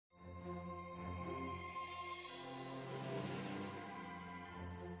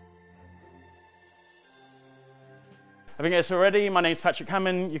I think it's already. My name's Patrick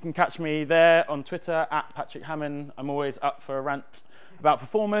Hammond. You can catch me there on Twitter at Patrick Hammond. I'm always up for a rant about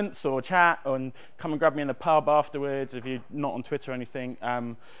performance or chat, and come and grab me in the pub afterwards. If you're not on Twitter or anything,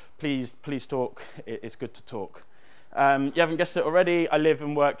 please talk. It's good to talk. You haven't guessed it already. I live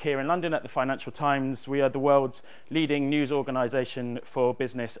and work here in London at the Financial Times. We are the world's leading news organisation for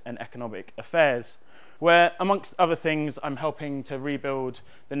business and economic affairs, where, amongst other things, I'm helping to rebuild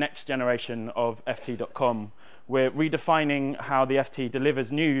the next generation of FT.com. We're redefining how the FT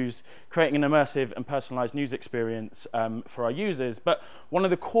delivers news, creating an immersive and personalized news experience for our users. But one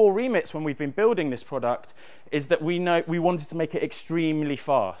of the core remits when we've been building this product is that we wanted to make it extremely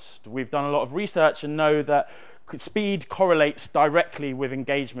fast. We've done a lot of research and know that speed correlates directly with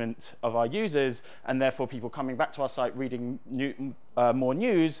engagement of our users, and therefore people coming back to our site, reading more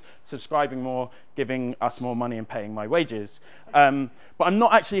news, subscribing more, giving us more money and paying my wages. But I'm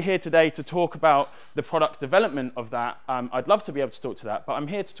not actually here today to talk about the product development of that. I'd love to be able to talk to that, but I'm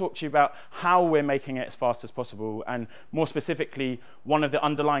here to talk to you about how we're making it as fast as possible, and more specifically, one of the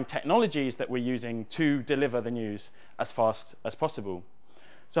underlying technologies that we're using to deliver the news as fast as possible.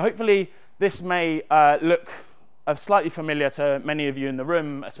 So hopefully this may look slightly familiar to many of you in the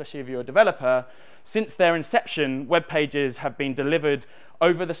room, especially if you're a developer. Since their inception, web pages have been delivered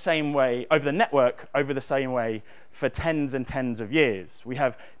over the same way, over the network, over the same way for tens and tens of years. We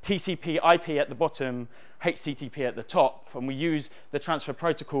have TCP IP at the bottom, HTTP at the top, and we use the transfer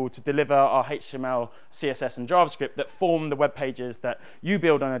protocol to deliver our HTML, CSS, and JavaScript that form the web pages that you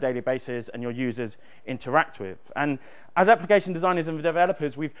build on a daily basis and your users interact with. And as application designers and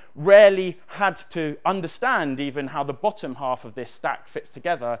developers, we've rarely had to understand even how the bottom half of this stack fits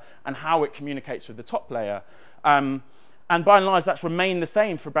together and how it communicates with the top layer. And by and large, that's remained the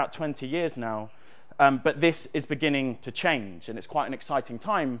same for about 20 years now. But this is beginning to change, and it's quite an exciting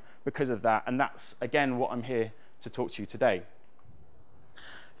time because of that. And that's, again, what I'm here to talk to you today.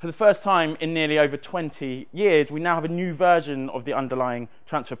 For the first time in nearly over 20 years, we now have a new version of the underlying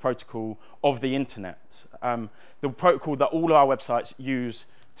transfer protocol of the internet, the protocol that all our websites use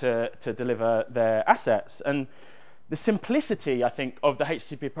to deliver their assets. And the simplicity, I think, of the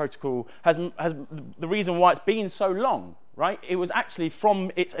HTTP protocol has the reason why it's been so long, right? It was actually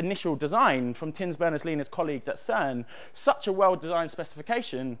from its initial design, from Tins Berners-Lee colleagues at CERN, such a well-designed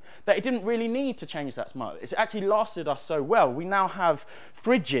specification that it didn't really need to change that much. It's actually lasted us so well. We now have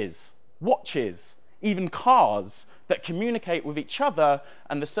fridges, watches, even cars that communicate with each other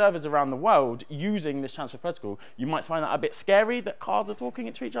and the servers around the world using this transfer protocol. You might find that a bit scary that cars are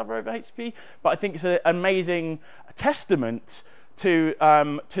talking to each other over HTTP, but I think it's an amazing testament to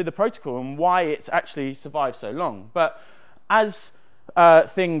the protocol and why it's actually survived so long. But as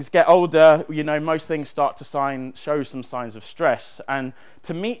things get older, you know, most things start to show some signs of stress. And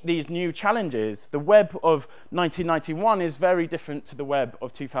to meet these new challenges, the web of 1991 is very different to the web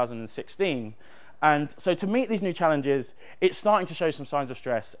of 2016. And so to meet these new challenges, it's starting to show some signs of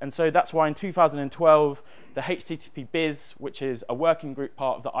stress. And so that's why in 2012, the HTTP Biz, which is a working group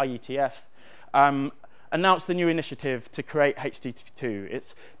part of the IETF, announced the new initiative to create HTTP2.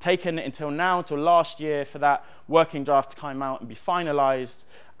 It's taken until last year for that working draft to come out and be finalized.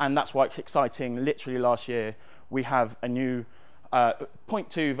 And that's why it's exciting. Literally last year, we have a new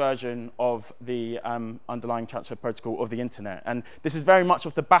 0.2 version of the underlying transfer protocol of the internet. And this is very much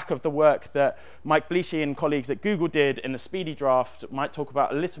off the back of the work that Mike Bleachy and colleagues at Google did in the speedy draft. Might talk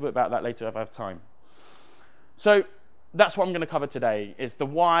about a little bit about that later if I have time. So that's what I'm going to cover today, is the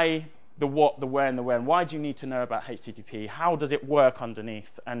why, the what, the where, and the when. Why do you need to know about HTTP? How does it work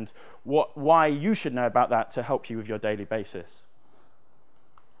underneath? And why you should know about that to help you with your daily basis.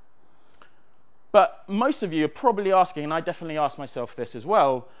 But most of you are probably asking, and I definitely asked myself this as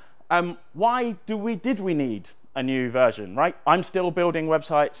well, why did we need a new version, right? I'm still building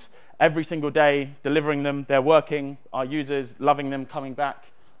websites every single day, delivering them, they're working, our users loving them, coming back.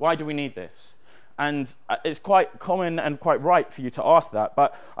 Why do we need this? And it's quite common and quite right for you to ask that,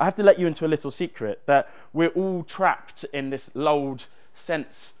 but I have to let you into a little secret that we're all trapped in this lulled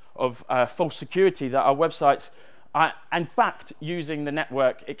sense of false security that our websites are, in fact, using the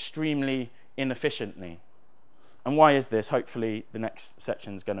network extremely inefficiently. And why is this? Hopefully the next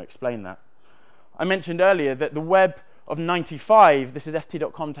section is going to explain that. I mentioned earlier that the web of 95, this is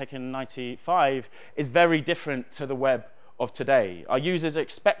ft.com taken in 95, is very different to the web of today. Our users are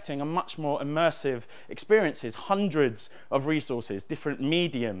expecting a much more immersive experiences, hundreds of resources, different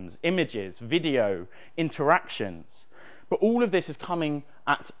mediums, images, video, interactions. But all of this is coming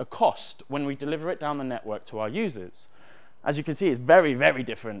at a cost when we deliver it down the network to our users. As you can see, it's very, very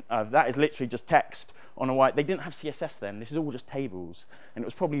different. That is literally just text on a white. They didn't have CSS then. This is all just tables. And it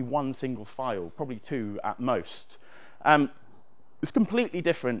was probably one single file, probably two at most. It's completely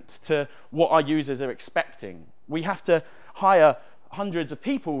different to what our users are expecting. We have to hire hundreds of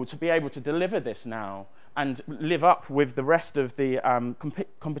people to be able to deliver this now and live up with the rest of the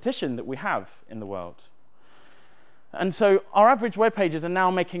competition that we have in the world. And so our average web pages are now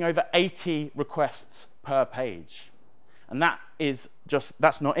making over 80 requests per page. And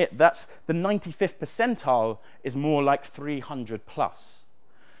that's not it. That's the 95th percentile is more like 300 plus.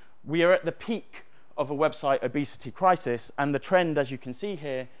 We are at the peak of a website obesity crisis, and the trend, as you can see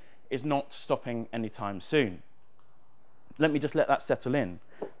here, is not stopping anytime soon. Let me just let that settle in.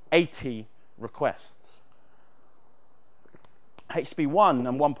 80 requests. HTTP 1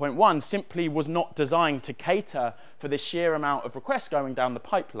 and 1.1 simply was not designed to cater for the sheer amount of requests going down the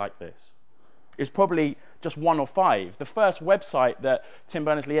pipe like this. It's probably just 1 or 5. The first website that Tim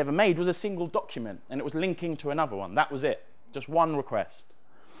Berners-Lee ever made was a single document, and it was linking to another one. That was it, just one request.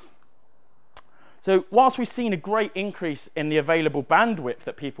 So whilst we've seen a great increase in the available bandwidth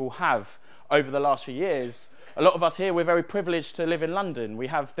that people have over the last few years, a lot of us here, we're very privileged to live in London. We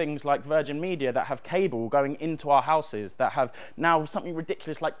have things like Virgin Media that have cable going into our houses, that have now something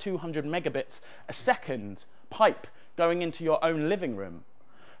ridiculous like 200 megabits a second pipe going into your own living room.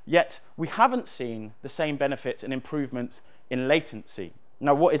 Yet we haven't seen the same benefits and improvements in latency.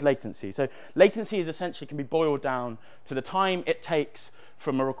 Now, what is latency? So latency is essentially can be boiled down to the time it takes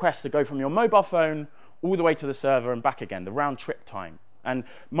from a request to go from your mobile phone all the way to the server and back again, the round trip time. And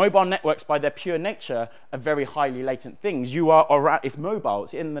mobile networks, by their pure nature, are very highly latent things. It's mobile,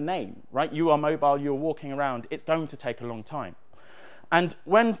 it's in the name, right? You are mobile, you're walking around, it's going to take a long time. And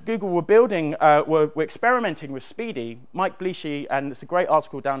when Google were experimenting with Speedy, Mike Bleachy, and it's a great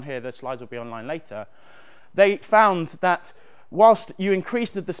article down here, the slides will be online later, they found that whilst you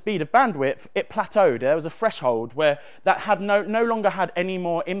increased the speed of bandwidth, it plateaued. There was a threshold where that had no longer had any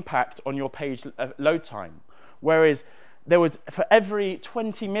more impact on your page load time. Whereas there was, for every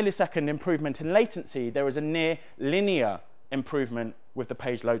 20 millisecond improvement in latency, there was a near linear improvement with the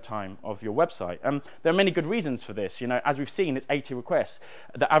page load time of your website. There are many good reasons for this. As we've seen, it's 80 requests.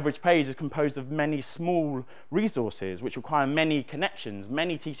 The average page is composed of many small resources which require many connections,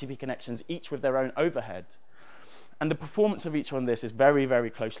 many TCP connections, each with their own overhead. And the performance of each one of this is very,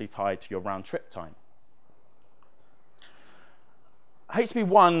 very closely tied to your round trip time. HTTP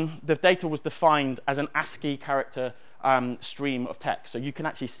 1, the data was defined as an ASCII character stream of text. So you can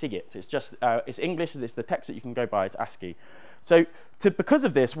actually see it. It's just, it's English, it's the text that you can go by, it's ASCII. So because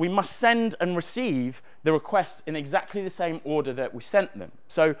of this, we must send and receive the requests in exactly the same order that we sent them.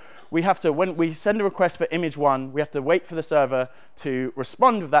 So we have to, when we send a request for image 1, we have to wait for the server to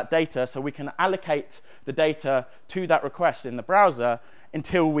respond with that data so we can allocate the data to that request in the browser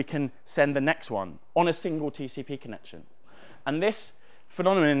until we can send the next one on a single TCP connection. And this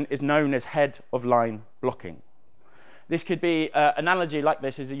phenomenon is known as head-of-line blocking. This could be, analogy like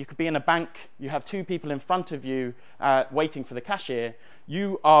this is that you could be in a bank, you have 2 people in front of you waiting for the cashier,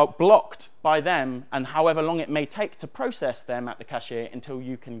 you are blocked by them and however long it may take to process them at the cashier until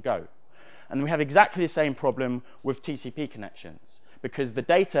you can go. And we have exactly the same problem with TCP connections. Because the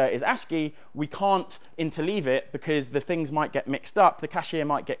data is ASCII, we can't interleave it because the things might get mixed up, the cashier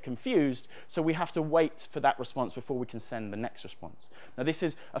might get confused, so we have to wait for that response before we can send the next response. Now this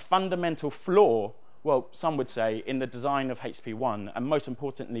is a fundamental flaw, well, some would say, in the design of HTTP 1, and most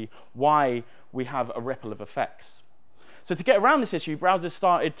importantly, why we have a ripple of effects. So to get around this issue, browsers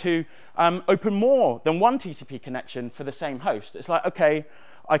started to open more than one TCP connection for the same host. It's like, okay,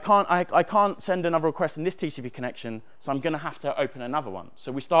 I can't send another request in this TCP connection, so I'm going to have to open another one.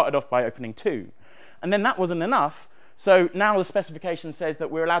 So we started off by opening 2. And then that wasn't enough, so now the specification says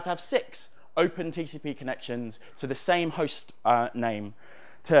that we're allowed to have 6 open TCP connections to the same host name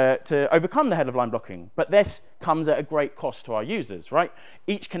to overcome the head-of-line blocking. But this comes at a great cost to our users, right?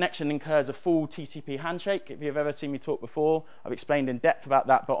 Each connection incurs a full TCP handshake. If you've ever seen me talk before, I've explained in depth about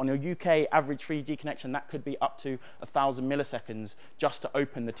that. But on your UK average 3G connection, that could be up to 1,000 milliseconds just to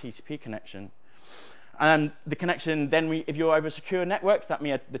open the TCP connection. And the connection, then if you're over a secure network, that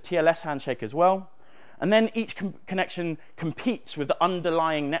means the TLS handshake as well. And then each connection competes with the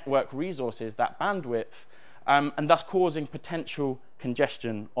underlying network resources, that bandwidth, and thus causing potential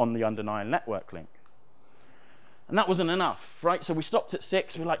congestion on the underlying network link. And that wasn't enough, right? So we stopped at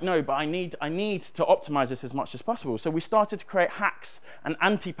 6. We're like, no, but I need to optimize this as much as possible. So we started to create hacks and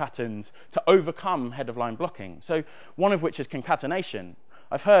anti-patterns to overcome head-of-line blocking. So one of which is concatenation.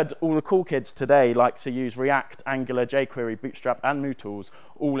 I've heard all the cool kids today like to use React, Angular, jQuery, Bootstrap, and MooTools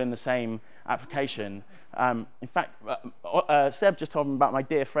all in the same application. In fact, Seb just told me about my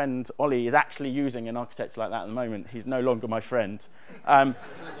dear friend Ollie is actually using an architecture like that at the moment. He's no longer my friend.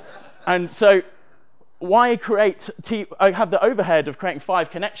 And so why I have the overhead of creating 5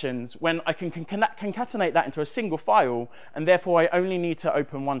 connections when I can concatenate that into a single file, and therefore I only need to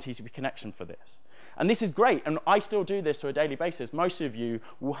open one TCP connection for this. And this is great, and I still do this on a daily basis. Most of you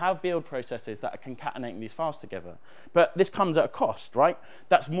will have build processes that are concatenating these files together. But this comes at a cost, right?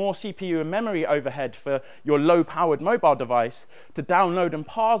 That's more CPU and memory overhead for your low-powered mobile device to download and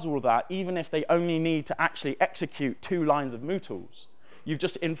parse all of that, even if they only need to actually execute 2 lines of mootools. You've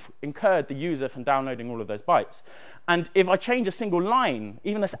just incurred the user from downloading all of those bytes. And if I change a single line,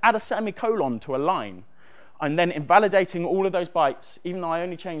 even let's add a semicolon to a line, and then invalidating all of those bytes, even though I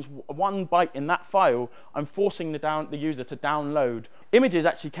only changed 1 byte in that file, I'm forcing the user to download. Images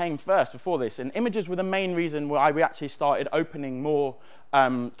actually came first before this, and images were the main reason why we actually started opening more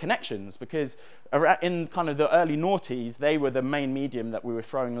connections, because in kind of the early noughties, they were the main medium that we were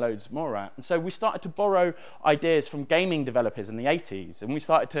throwing loads more at. And so we started to borrow ideas from gaming developers in the 80s, and we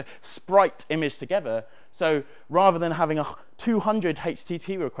started to sprite image together. So rather than having 200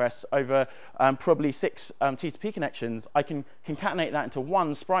 HTTP requests over probably 6 TCP connections, I can concatenate that into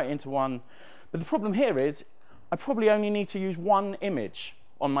one, sprite into one. But the problem here is I probably only need to use 1 image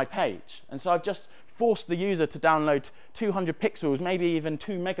on my page. And so I've just forced the user to download 200 pixels, maybe even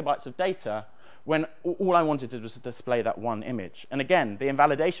 2 megabytes of data, when all I wanted to do was to display that 1 image. And again, the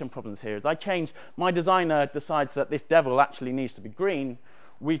invalidation problems here is my designer decides that this devil actually needs to be green.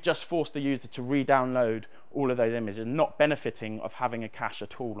 We've just forced the user to re-download all of those images, not benefiting of having a cache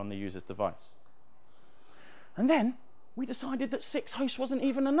at all on the user's device. And then we decided that 6 hosts wasn't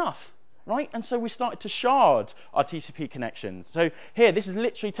even enough. Right? And so we started to shard our TCP connections. So here, this is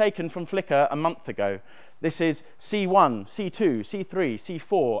literally taken from Flickr a month ago. This is C1, C2, C3,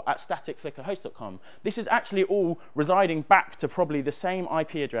 C4 at staticflickrhost.com. This is actually all residing back to probably the same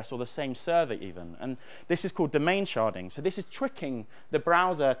IP address or the same server even. And this is called domain sharding. So this is tricking the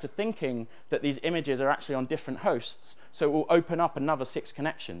browser to thinking that these images are actually on different hosts. So it will open up another 6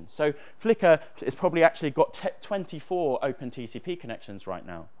 connections. So Flickr has probably actually got 24 open TCP connections right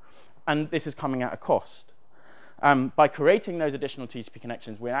now. And this is coming at a cost. By creating those additional TCP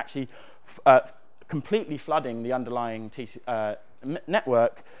connections, we're actually completely flooding the underlying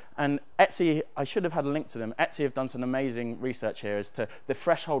network. And Etsy, I should have had a link to them. Etsy have done some amazing research here as to the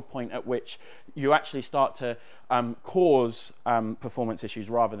threshold point at which you actually start to cause performance issues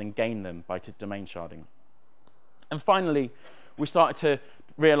rather than gain them by domain sharding. And finally, we started to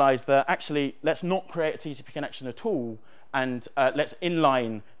realize that actually, let's not create a TCP connection at all, and let's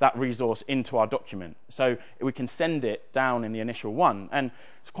inline that resource into our document. So we can send it down in the initial one. And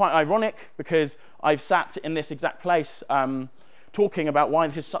it's quite ironic because I've sat in this exact place talking about why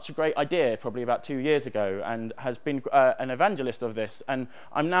this is such a great idea probably about 2 years ago, and has been an evangelist of this. And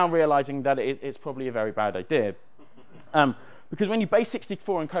I'm now realizing that it's probably a very bad idea. Because when you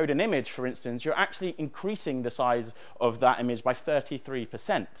base64 encode an image, for instance, you're actually increasing the size of that image by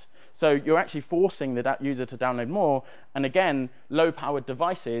 33%. So you're actually forcing the user to download more. And again, low-powered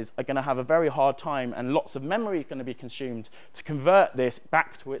devices are going to have a very hard time, and lots of memory is going to be consumed to convert this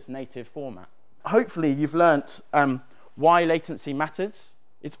back to its native format. Hopefully, you've learnt why latency matters.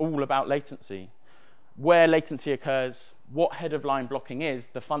 It's all about latency. Where latency occurs, what head-of-line blocking is,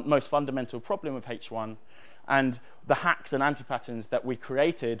 the most fundamental problem of H1, and the hacks and anti-patterns that we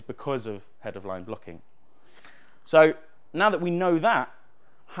created because of head-of-line blocking. So now that we know that,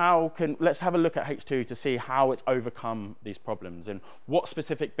 let's have a look at H2 to see how it's overcome these problems and what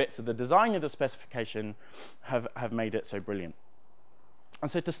specific bits of the design of the specification have made it so brilliant. And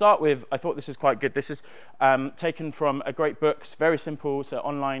so to start with, I thought this is quite good. This is taken from a great book. It's very simple. It's an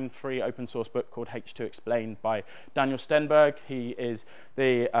online, free, open source book called H2 Explained by Daniel Stenberg. He is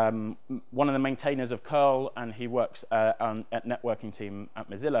one of the maintainers of curl, and he works at networking team at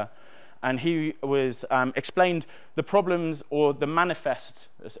Mozilla. And he explained the problems or the manifest,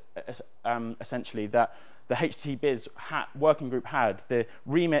 essentially, that the HTBiz working group had, the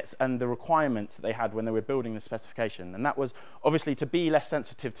remits and the requirements that they had when they were building the specification. And that was obviously to be less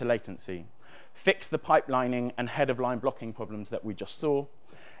sensitive to latency, fix the pipelining and head-of-line blocking problems that we just saw,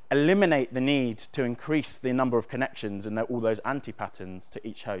 eliminate the need to increase the number of connections and all those anti-patterns to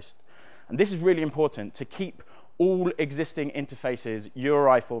each host. And this is really important to keep all existing interfaces,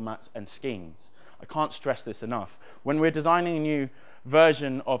 URI formats, and schemes. I can't stress this enough. When we're designing a new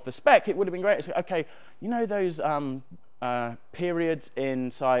version of the spec, it would have been great. It's like, okay, you know those periods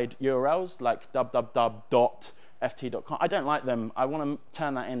inside URLs, like www.ft.com? I don't like them. I want to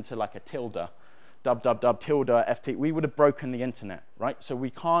turn that into like a tilde, www.tilde.ft. We would have broken the internet, right? So we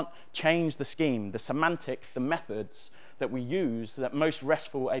can't change the scheme, the semantics, the methods that we use, that most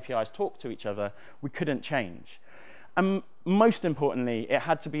RESTful APIs talk to each other, we couldn't change. And most importantly, it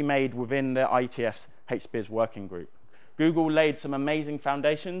had to be made within the IETF's HBIS working group. Google laid some amazing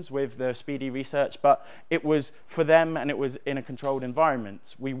foundations with the speedy research, but it was for them and it was in a controlled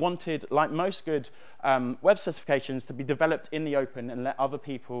environment. We wanted, like most good web certifications, to be developed in the open and let other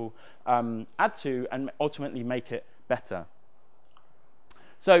people add to and ultimately make it better.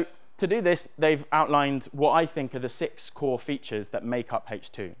 So to do this, they've outlined what I think are the 6 core features that make up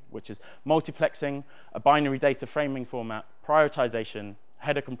H2, which is multiplexing, a binary data framing format, prioritization,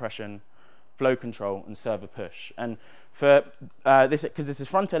 header compression, flow control, and server push. And for this, because this is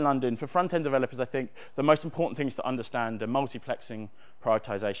front-end London, for front-end developers, I think the most important things to understand are multiplexing,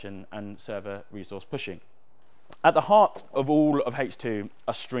 prioritization, and server resource pushing. At the heart of all of H2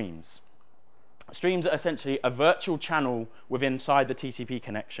 are streams. Streams are essentially a virtual channel within inside the TCP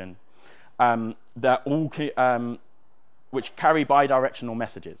connection that all which carry bidirectional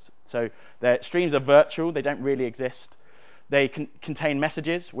messages. So their streams are virtual, they don't really exist. They contain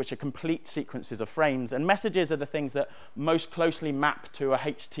messages, which are complete sequences of frames, and messages are the things that most closely map to a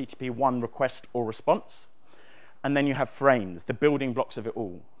HTTP1 request or response. And then you have frames, the building blocks of it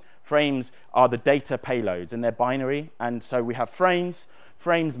all. Frames are the data payloads, and they're binary, and so we have frames.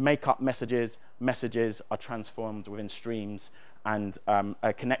 Frames make up messages. Messages are transformed within streams, and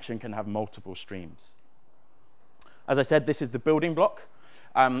a connection can have multiple streams. As I said, this is the building block,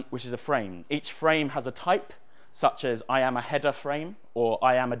 which is a frame. Each frame has a type, such as I am a header frame, or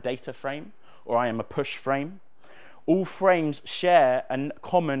I am a data frame, or I am a push frame. All frames share a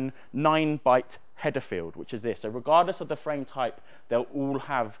common 9-byte header field, which is this. So regardless of the frame type, they'll all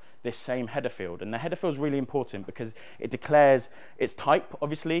have this same header field. And the header field is really important because it declares its type,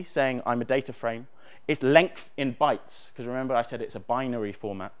 obviously, saying I'm a data frame, its length in bytes, because remember I said it's a binary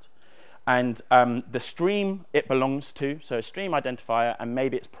format, and the stream it belongs to, so a stream identifier, and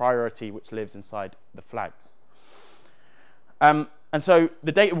maybe its priority, which lives inside the flags. And so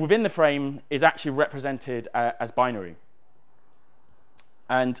the data within the frame is actually represented as binary.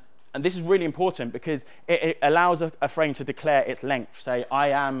 And this is really important because it allows a frame to declare its length, say I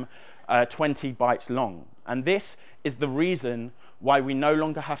am 20 bytes long. And this is the reason why we no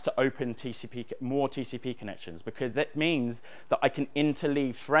longer have to open more TCP connections, because that means that I can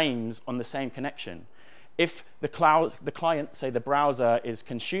interleave frames on the same connection. If the client, say the browser, is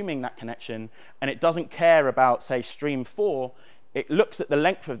consuming that connection and it doesn't care about, say, stream 4, it looks at the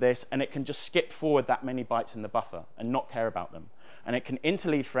length of this and it can just skip forward that many bytes in the buffer and not care about them. And it can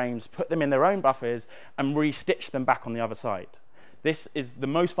interleave frames, put them in their own buffers, and re-stitch them back on the other side. This is the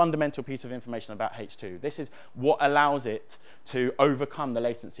most fundamental piece of information about H2. This is what allows it to overcome the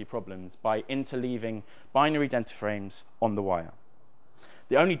latency problems by interleaving binary data frames on the wire.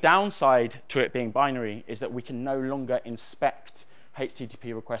 The only downside to it being binary is that we can no longer inspect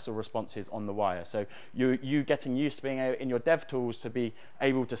HTTP requests or responses on the wire. So you getting used to being able, in your dev tools, to be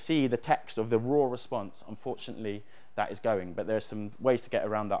able to see the text of the raw response, unfortunately, that is going. But there's some ways to get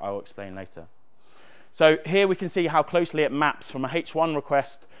around that I'll explain later. So here we can see how closely it maps from a H1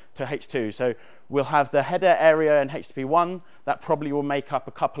 request to H2. So we'll have the header area in HTTP1. That probably will make up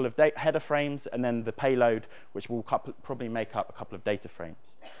a couple of header frames, and then the payload, which will probably make up a couple of data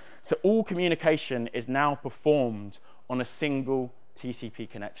frames. So all communication is now performed on a single TCP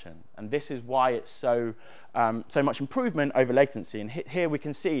connection. And this is why it's so much improvement over latency. And here we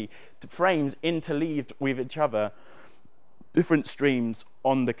can see the frames interleaved with each other, different streams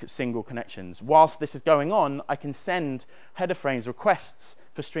on the single connections. Whilst this is going on, I can send header frames requests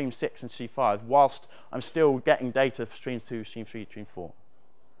for stream 6 and stream 5, whilst I'm still getting data for stream 2, stream 3, stream 4.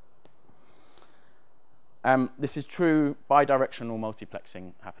 This is true bidirectional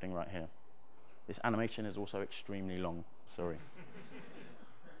multiplexing happening right here. This animation is also extremely long. Sorry.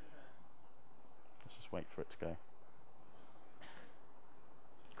 Let's just wait for it to go.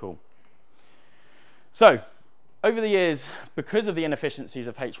 Cool. So, over the years, because of the inefficiencies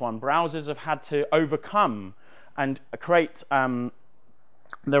of H1, browsers have had to overcome and create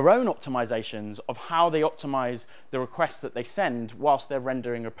their own optimizations of how they optimize the requests that they send whilst they're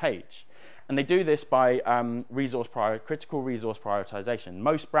rendering a page. And they do this by critical resource prioritization.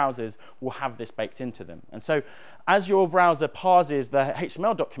 Most browsers will have this baked into them. And so as your browser parses the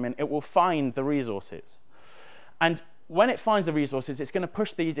HTML document, it will find the resources. And when it finds the resources, it's going to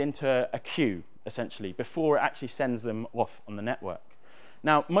push these into a queue, essentially, before it actually sends them off on the network.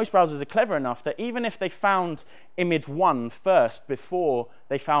 Now, most browsers are clever enough that even if they found image 1 first before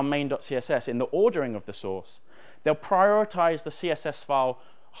they found main.css in the ordering of the source, they'll prioritize the CSS file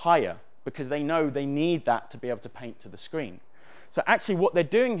higher because they know they need that to be able to paint to the screen. So actually what they're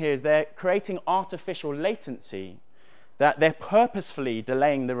doing here is they're creating artificial latency that they're purposefully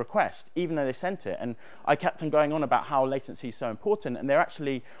delaying the request, even though they sent it. And I kept on going on about how latency is so important, and they're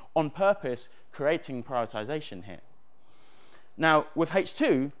actually, on purpose, creating prioritization here. Now, with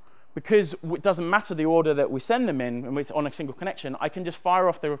H2, because it doesn't matter the order that we send them in, and it's on a single connection, I can just fire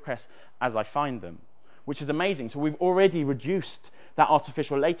off the requests as I find them, which is amazing. So we've already reduced that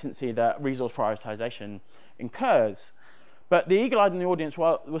artificial latency that resource prioritization incurs. But the eagle-eyed in the audience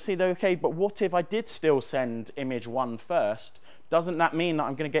will see that, OK, but what if I did still send image 1 first? Doesn't that mean that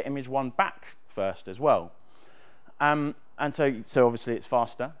I'm going to get image 1 back first as well? And so obviously it's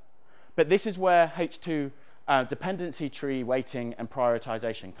faster. But this is where H2 dependency tree weighting and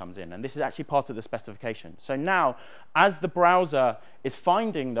prioritization comes in. And this is actually part of the specification. So now, as the browser is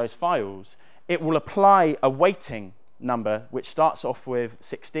finding those files, it will apply a weighting number, which starts off with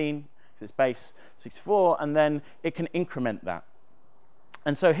 16. It's base 64, and then it can increment that.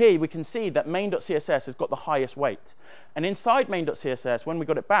 And so here we can see that main.css has got the highest weight. And inside main.css, when we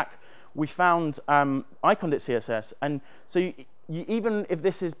got it back, we found icon.css. And so even if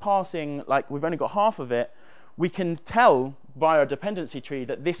this is passing, like we've only got half of it, we can tell via a dependency tree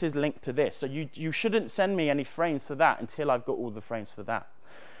that this is linked to this. So you shouldn't send me any frames for that until I've got all the frames for that.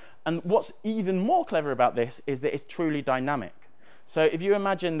 And what's even more clever about this is that it's truly dynamic. So if you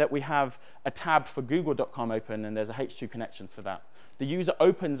imagine that we have a tab for google.com open and there's a H2 connection for that, the user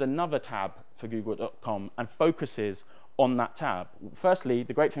opens another tab for google.com and focuses on that tab. Firstly,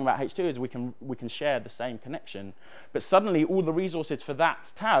 the great thing about H2 is we can share the same connection, but suddenly all the resources for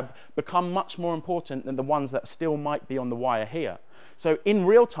that tab become much more important than the ones that still might be on the wire here. So in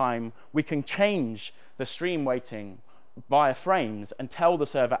real time, we can change the stream weighting via frames and tell the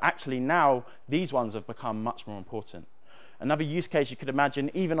server, actually now these ones have become much more important. Another use case you could imagine,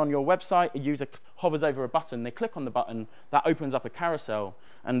 even on your website, a user hovers over a button, they click on the button, that opens up a carousel,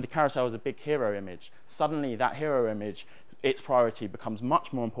 and the carousel is a big hero image. Suddenly, that hero image, its priority becomes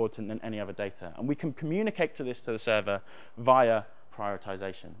much more important than any other data. And we can communicate to the server via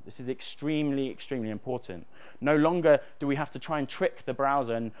prioritization. This is extremely, extremely important. No longer do we have to try and trick the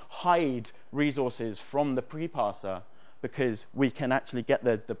browser and hide resources from the pre-parser, because we can actually get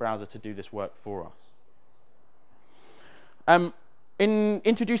the browser to do this work for us. In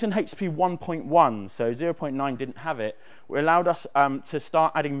introducing HTTP 1.1, so 0.9 didn't have it, it allowed us to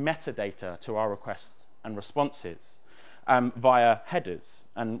start adding metadata to our requests and responses via headers.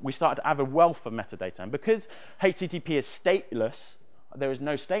 And we started to add a wealth of metadata. And because HTTP is stateless, there is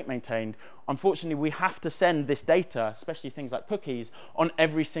no state maintained, unfortunately, we have to send this data, especially things like cookies, on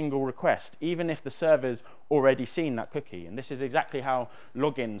every single request, even if the server's already seen that cookie. And this is exactly how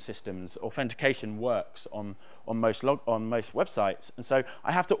login systems, authentication works on most websites. And so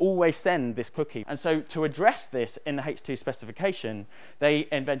I have to always send this cookie. And so to address this in the H2 specification, they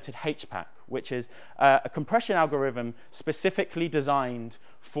invented HPAC, which is a compression algorithm specifically designed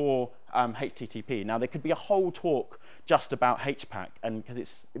for HTTP. Now, there could be a whole talk just about HPAC, and because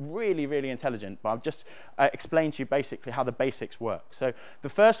it's really, really intelligent, but I'll just explain to you basically how the basics work. So the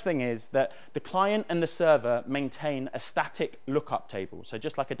first thing is that the client and the server maintain a static lookup table, so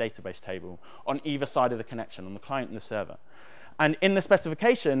just like a database table, on either side of the connection, on the client and the server. And in the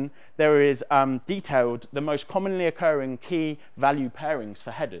specification, there is detailed the most commonly occurring key value pairings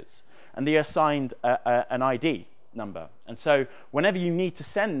for headers, and they are assigned an ID number. And so whenever you need to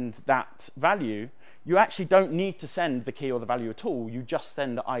send that value, you actually don't need to send the key or the value at all. You just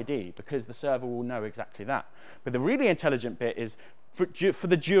send the ID, because the server will know exactly that. But the really intelligent bit is for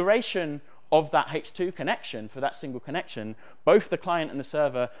the duration of that H2 connection, for that single connection, both the client and the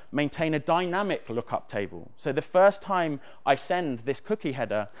server maintain a dynamic lookup table. So the first time I send this cookie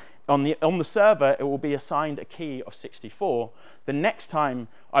header, on the server, it will be assigned a key of 64. The next time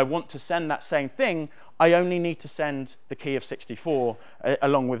I want to send that same thing, I only need to send the key of 64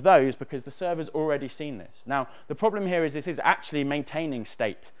 along with those, because the server's already seen this. Now, the problem here is this is actually maintaining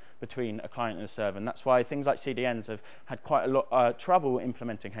state between a client and a server, and that's why things like CDNs have had quite a lot of trouble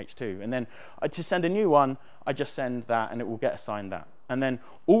implementing H2. And then to send a new one, I just send that, and it will get assigned that. And then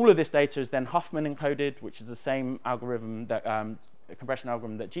all of this data is then Huffman encoded, which is the same algorithm that compression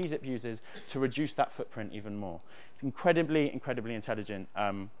algorithm that gzip uses to reduce that footprint even more. It's incredibly, incredibly intelligent.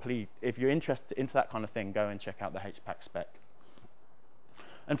 Please, if you're interested into that kind of thing, go and check out the HPAC spec.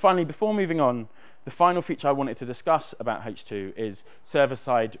 And finally, before moving on, the final feature I wanted to discuss about H2 is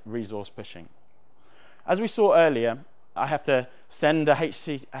server-side resource pushing. As we saw earlier, I have to send a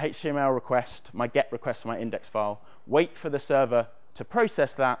HTML request, my GET request for my index file, wait for the server to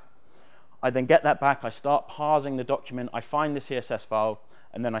process that. I then get that back, I start parsing the document, I find the CSS file,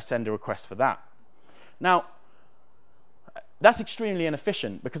 and then I send a request for that. Now, that's extremely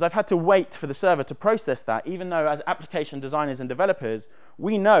inefficient because I've had to wait for the server to process that, even though as application designers and developers,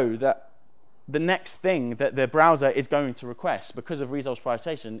 we know that the next thing that the browser is going to request because of resource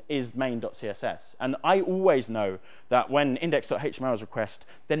prioritization is main.css. And I always know that when index.html is request,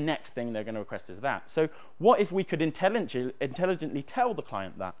 the next thing they're going to request is that. So what if we could intelligently tell the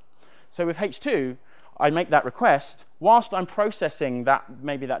client that? So with H2, I make that request. Whilst I'm processing that,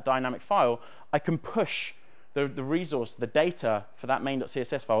 maybe that dynamic file, I can push the resource, the data for that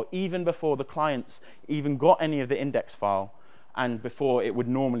main.css file, even before the clients even got any of the index file and before it would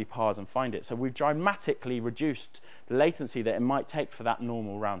normally parse and find it. So we've dramatically reduced the latency that it might take for that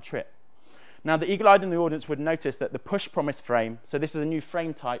normal round trip. Now, the eagle-eyed in the audience would notice that the push promise frame, so this is a new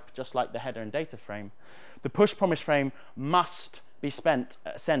frame type, just like the header and data frame, the push promise frame must be sent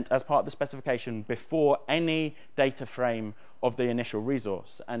as part of the specification before any data frame of the initial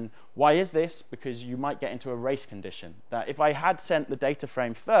resource. And why is this? Because you might get into a race condition, that if I had sent the data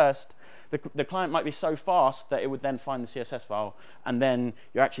frame first, the client might be so fast that it would then find the CSS file, and then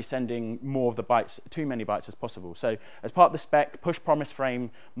you're actually sending more of the bytes, too many bytes as possible. So as part of the spec, push promise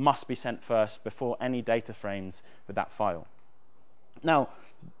frame must be sent first before any data frames with that file. Now,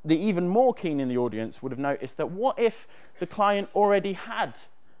 the even more keen in the audience would have noticed that what if the client already had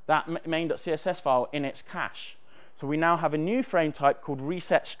that main.css file in its cache? So we now have a new frame type called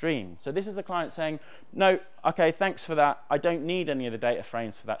reset stream. So this is the client saying, no, OK, thanks for that. I don't need any of the data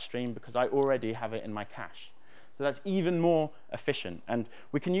frames for that stream because I already have it in my cache. So that's even more efficient. And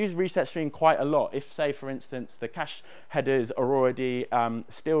we can use reset stream quite a lot. If, say, for instance, the cache headers are already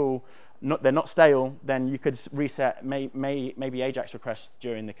they're not stale, then you could reset maybe AJAX requests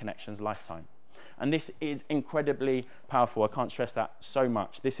during the connection's lifetime. And this is incredibly powerful. I can't stress that so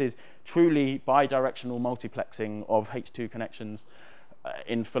much. This is truly bidirectional multiplexing of H2 connections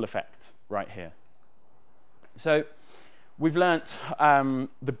in full effect right here. So we've learnt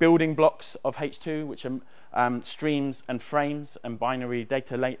the building blocks of H2, which are streams and frames and binary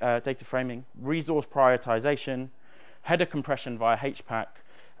data framing, resource prioritization, header compression via HPAC,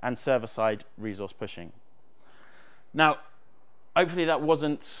 and server-side resource pushing. Now, hopefully that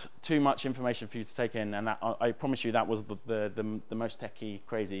wasn't too much information for you to take in, and that, I promise you that was the most techie,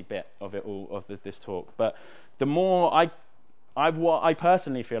 crazy bit of it all, of this talk. But the more what I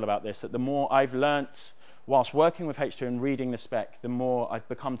personally feel about this, that the more I've learnt whilst working with H2 and reading the spec, the more I've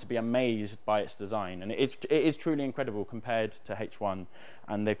become to be amazed by its design. And it is truly incredible compared to H1,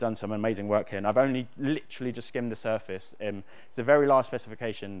 and they've done some amazing work here. And I've only literally just skimmed the surface. It's a very large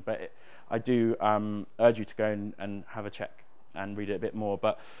specification, but I do urge you to go and have a check and read it a bit more.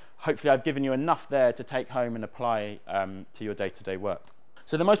 But hopefully I've given you enough there to take home and apply to your day-to-day work.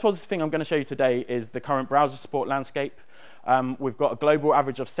 So the most positive thing I'm going to show you today is the current browser support landscape. We've got a global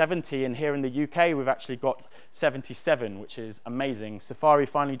average of 70, and here in the UK we've actually got 77, which is amazing. Safari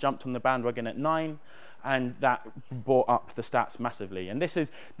finally jumped on the bandwagon at 9, and that brought up the stats massively. And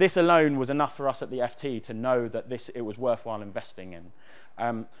this alone was enough for us at the FT to know that it was worthwhile investing in.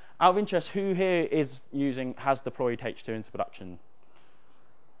 Out of interest, who here has deployed H2 into production?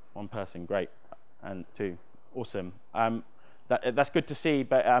 One person, great, and 2, awesome. That's good to see,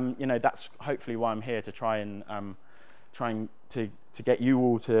 but you know, that's hopefully why I'm here, to try and trying to get you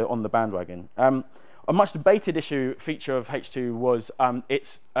all on the bandwagon. A much debated feature of H2 was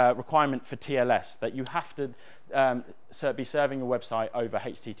its requirement for TLS, that you have to be serving your website over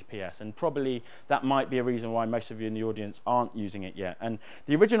HTTPS, and probably that might be a reason why most of you in the audience aren't using it yet. And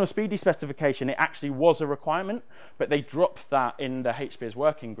the original Speedy specification, it actually was a requirement, but they dropped that in the HBIS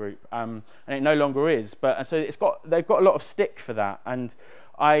working group, and it no longer is. But so they've got a lot of stick for that, and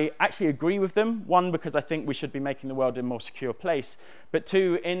I actually agree with them. One, because I think we should be making the world a more secure place. But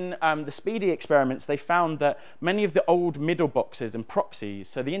 2, in the Speedy experiments, they found that many of the old middle boxes and proxies,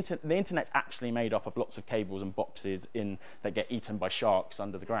 so the internet's actually made up of lots of cables and boxes that get eaten by sharks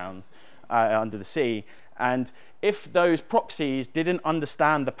under the ground, under the sea. And if those proxies didn't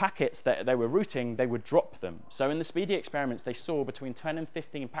understand the packets that they were routing, they would drop them. So in the Speedy experiments, they saw between 10 and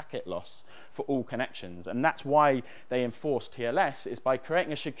 15 packet loss for all connections. And that's why they enforced TLS, is by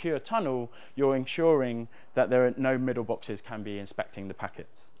creating a secure tunnel, you're ensuring that no middle boxes can be inspecting the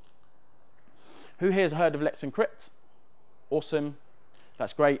packets. Who here has heard of Let's Encrypt? Awesome.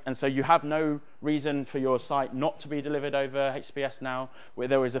 That's great. And so you have no reason for your site not to be delivered over HTTPS now, where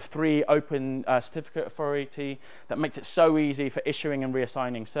there is a free open certificate authority that makes it so easy for issuing and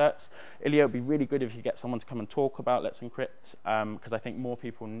reassigning certs. Ilya, it would be really good if you get someone to come and talk about Let's Encrypt, because I think more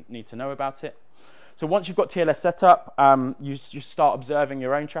people need to know about it. So once you've got TLS set up, you start observing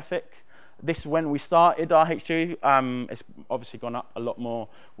your own traffic. This, when we started our H2, it's obviously gone up a lot more,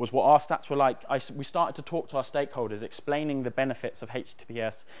 was what our stats were like. We started to talk to our stakeholders, explaining the benefits of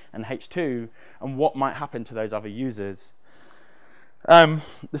HTTPS and H2 and what might happen to those other users. The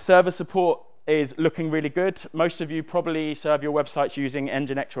server support is looking really good. Most of you probably serve your websites using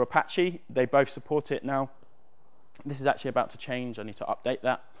Nginx or Apache. They both support it now. This is actually about to change. I need to update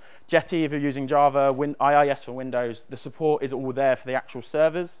that. Jetty, if you're using Java, IIS for Windows, the support is all there for the actual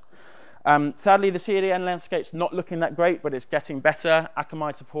servers. Sadly, the CDN landscape's not looking that great, but it's getting better.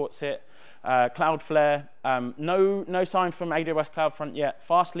 Akamai supports it. Cloudflare, no sign from AWS CloudFront yet.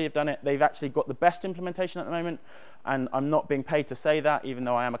 Fastly have done it. They've actually got the best implementation at the moment, and I'm not being paid to say that, even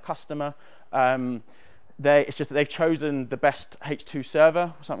though I am a customer. It's just that they've chosen the best H2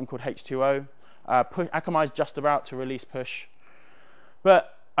 server, something called H2O. Akamai's just about to release push.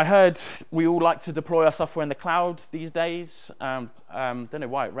 But I heard we all like to deploy our software in the cloud these days. Don't know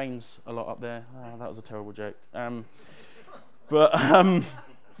why, it rains a lot up there. Oh, that was a terrible joke.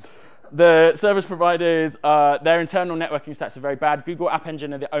 The service providers, their internal networking stats are very bad. Google App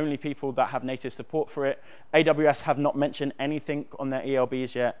Engine are the only people that have native support for it. AWS have not mentioned anything on their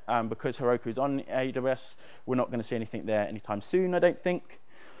ELBs yet. Because Heroku's on AWS, we're not going to see anything there anytime soon, I don't think.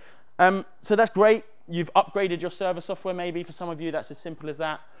 So that's great. You've upgraded your server software maybe. For some of you, that's as simple as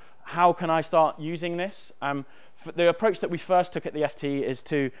that. How can I start using this? The approach that we first took at the FT is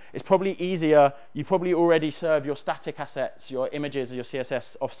it's probably easier. You probably already serve your static assets, your images or your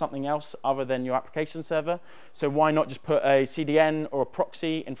CSS off something else other than your application server. So why not just put a CDN or a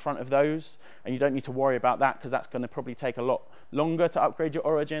proxy in front of those? And you don't need to worry about that because that's going to probably take a lot longer to upgrade your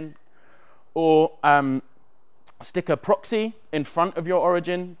origin. Or stick a proxy in front of your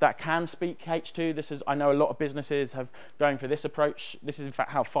origin that can speak H2. I know a lot of businesses have going for this approach. This is in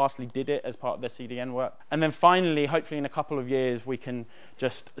fact how Fastly did it as part of their CDN work. And then finally, hopefully in a couple of years, we can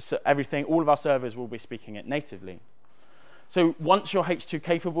just, all of our servers will be speaking it natively. So once you're H2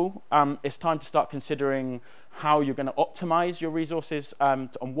 capable, it's time to start considering how you're going to optimize your resources on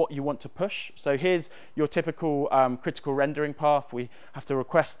what you want to push. So here's your typical critical rendering path. We have to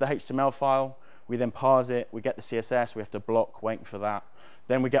request the HTML file. We then parse it, we get the CSS, we have to block, waiting for that.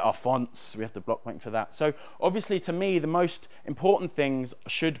 Then we get our fonts, we have to block, waiting for that. So obviously to me, the most important things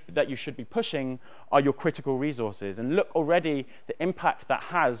that you should be pushing are your critical resources. And look already the impact that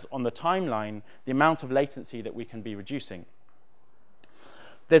has on the timeline, the amount of latency that we can be reducing.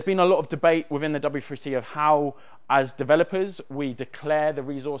 There's been a lot of debate within the W3C of how, as developers, we declare the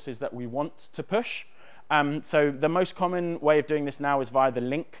resources that we want to push. So the most common way of doing this now is via the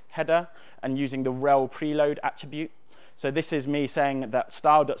link header and using the rel preload attribute. So this is me saying that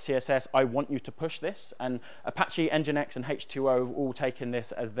style.css, I want you to push this. And Apache, Nginx, and H2O have all taken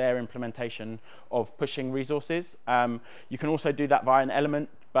this as their implementation of pushing resources. You can also do that via an element,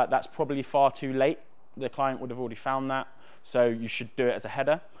 but that's probably far too late. The client would have already found that. So you should do it as a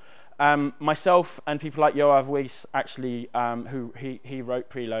header. Myself and people like Yoav Weiss, actually, he wrote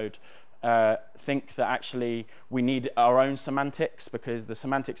preload, think that actually we need our own semantics because the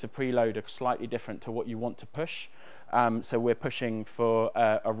semantics of preload are slightly different to what you want to push. So we're pushing for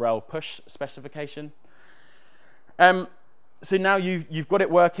a rel push specification. So now you've got it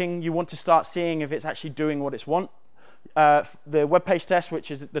working. You want to start seeing if it's actually doing what it's want. The web page test,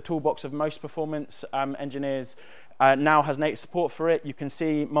 which is the toolbox of most performance engineers, now has native support for it. You can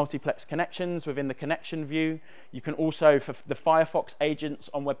see multiplex connections within the connection view. You can also, for the Firefox agents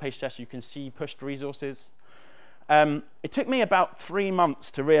on web page test, you can see pushed resources. It took me about 3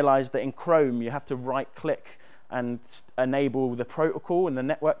 months to realize that in Chrome, you have to right-click and enable the protocol in the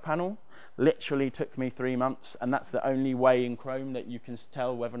network panel. Literally took me 3 months, and that's the only way in Chrome that you can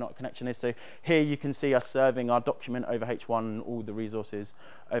tell whether or not a connection is. So here you can see us serving our document over H1 and all the resources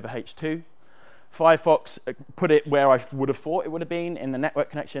over H2. Firefox put it where I would have thought it would have been, in the network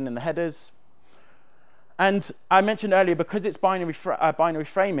connection in the headers. And I mentioned earlier, because it's binary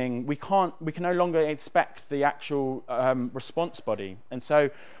framing, we can no longer inspect the actual response body. And so,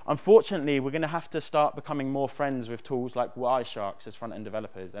 unfortunately, we're going to have to start becoming more friends with tools like Wiresharks as front-end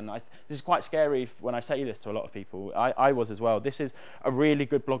developers. And this is quite scary when I say this to a lot of people. I was as well. This is a really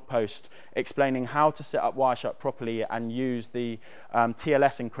good blog post explaining how to set up Wireshark properly and use the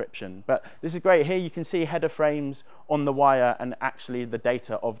TLS encryption. But this is great. Here you can see header frames on the wire and actually the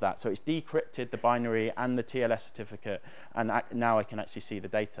data of that. So it's decrypted the binary and the TLS certificate, and now I can actually see the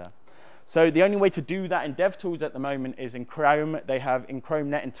data. So the only way to do that in DevTools at the moment is in Chrome. They have in Chrome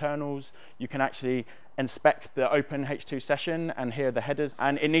Net Internals, you can actually inspect the open H2 session and here are the headers.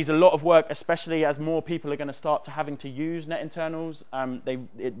 And it needs a lot of work, especially as more people are going to start having to use Net Internals.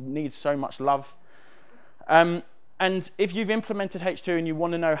 It needs so much love. And And if you've implemented H2 and you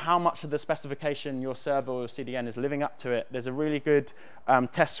want to know how much of the specification your server or CDN is living up to it, there's a really good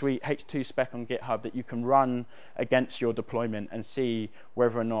test suite H2 spec on GitHub that you can run against your deployment and see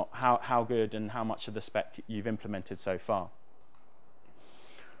whether or not how good and how much of the spec you've implemented so far.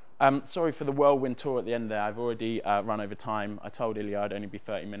 Sorry for the whirlwind tour at the end there. I've already run over time. I told Ilya I'd only be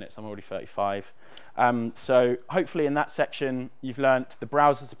 30 minutes. I'm already 35. So hopefully in that section, you've learned the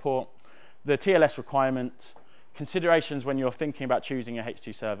browser support, the TLS requirement, considerations when you're thinking about choosing a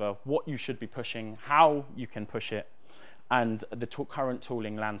H2 server, what you should be pushing, how you can push it, and the current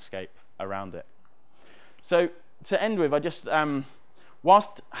tooling landscape around it. So to end with, I just,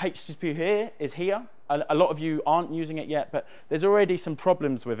 whilst HTTP here is here, a lot of you aren't using it yet, but there's already some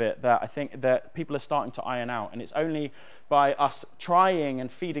problems with it that I think that people are starting to iron out. And it's only by us trying and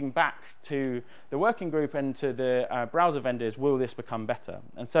feeding back to the working group and to the browser vendors will this become better.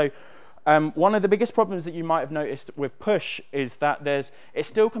 And so one of the biggest problems that you might have noticed with push is that it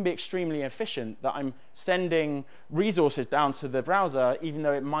still can be extremely efficient, that I'm sending resources down to the browser even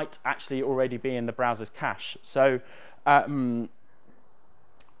though it might actually already be in the browser's cache. So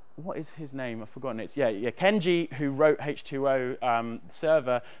what is his name? I've forgotten it. Yeah, Kenji, who wrote H2O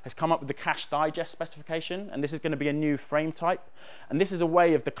server, has come up with the cache digest specification, and this is going to be a new frame type. And this is a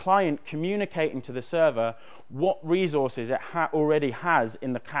way of the client communicating to the server what resources it already has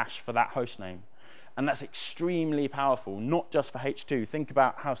in the cache for that host name. And that's extremely powerful, not just for H2. Think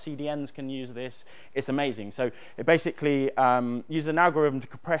about how CDNs can use this. It's amazing. So it basically uses an algorithm to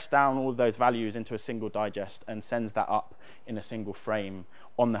compress down all of those values into a single digest and sends that up in a single frame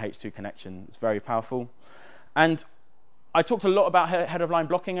on the H2 connection. It's very powerful. And I talked a lot about head-of-line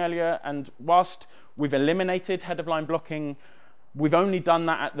blocking earlier, and whilst we've eliminated head-of-line blocking, we've only done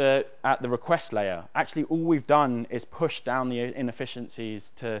that at the request layer. Actually, all we've done is push down the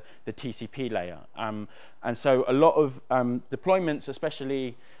inefficiencies to the TCP layer. And so a lot of deployments,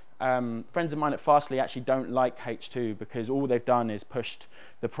 especially friends of mine at Fastly, actually don't like H2 because all they've done is pushed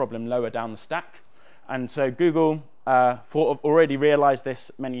the problem lower down the stack. And so Google already realized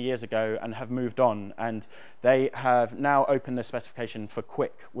this many years ago and have moved on. And they have now opened the specification for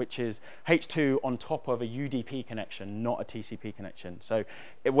Quick, which is H2 on top of a UDP connection, not a TCP connection. So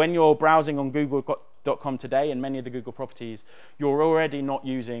when you're browsing on google.com today and many of the Google properties, you're already not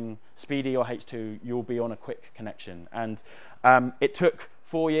using Speedy or H2. You'll be on a Quick connection. And it took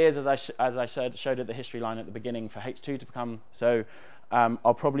 4 years, as I showed at the history line at the beginning, for H2 to become so.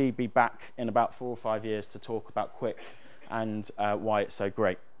 I'll probably be back in about 4 or 5 years to talk about Quick and why it's so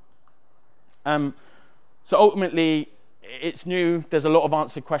great. So ultimately, it's new. There's a lot of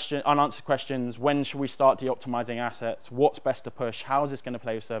unanswered questions. When should we start de-optimizing assets? What's best to push? How is this going to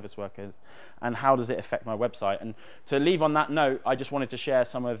play with service workers? And how does it affect my website? And to leave on that note, I just wanted to share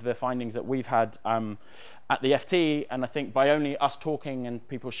some of the findings that we've had at the FT. And I think by only us talking and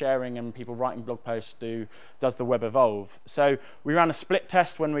people sharing and people writing blog posts does the web evolve. So we ran a split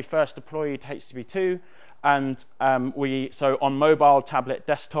test when we first deployed HTTP2. And so on mobile, tablet,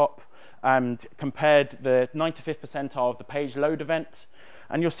 desktop, and compared the 95th percentile of the page load event.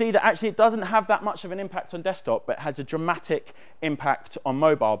 And you'll see that actually it doesn't have that much of an impact on desktop, but has a dramatic impact on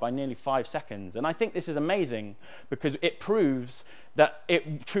mobile by nearly 5 seconds. And I think this is amazing because it proves that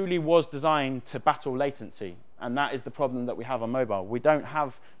it truly was designed to battle latency. And that is the problem that we have on mobile. We don't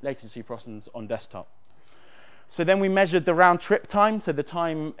have latency problems on desktop. So then we measured the round trip time, so the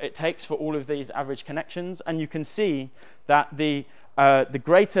time it takes for all of these average connections. And you can see that the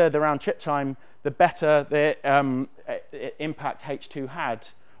greater the round trip time, the better the impact H2 had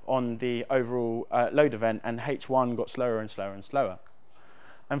on the overall load event, and H1 got slower and slower and slower.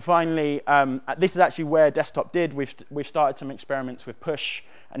 And finally, this is actually where desktop did. We've started some experiments with push,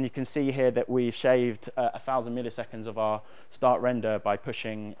 and you can see here that we've shaved 1,000 milliseconds of our start render by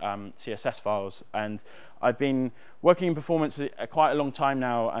pushing CSS files. And I've been working in performance quite a long time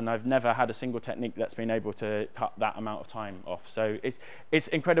now, and I've never had a single technique that's been able to cut that amount of time off. So it's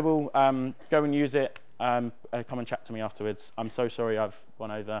incredible. Go and use it. Come and chat to me afterwards. I'm so sorry I've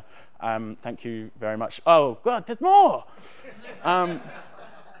gone over. Thank you very much. Oh, God, there's more.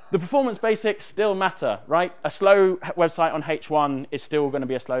 The performance basics still matter, right? A slow website on H1 is still going to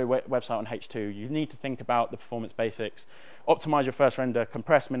be a slow website on H2. You need to think about the performance basics. Optimize your first render,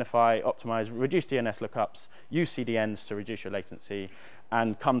 compress, minify, optimize, reduce DNS lookups, use CDNs to reduce your latency,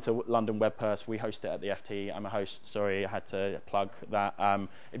 and come to London Web Perth. We host it at the FT. I'm a host. Sorry, I had to plug that.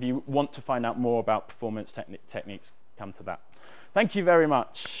 If you want to find out more about performance techniques, come to that. Thank you very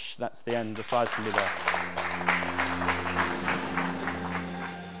much. That's the end. The slides can be there.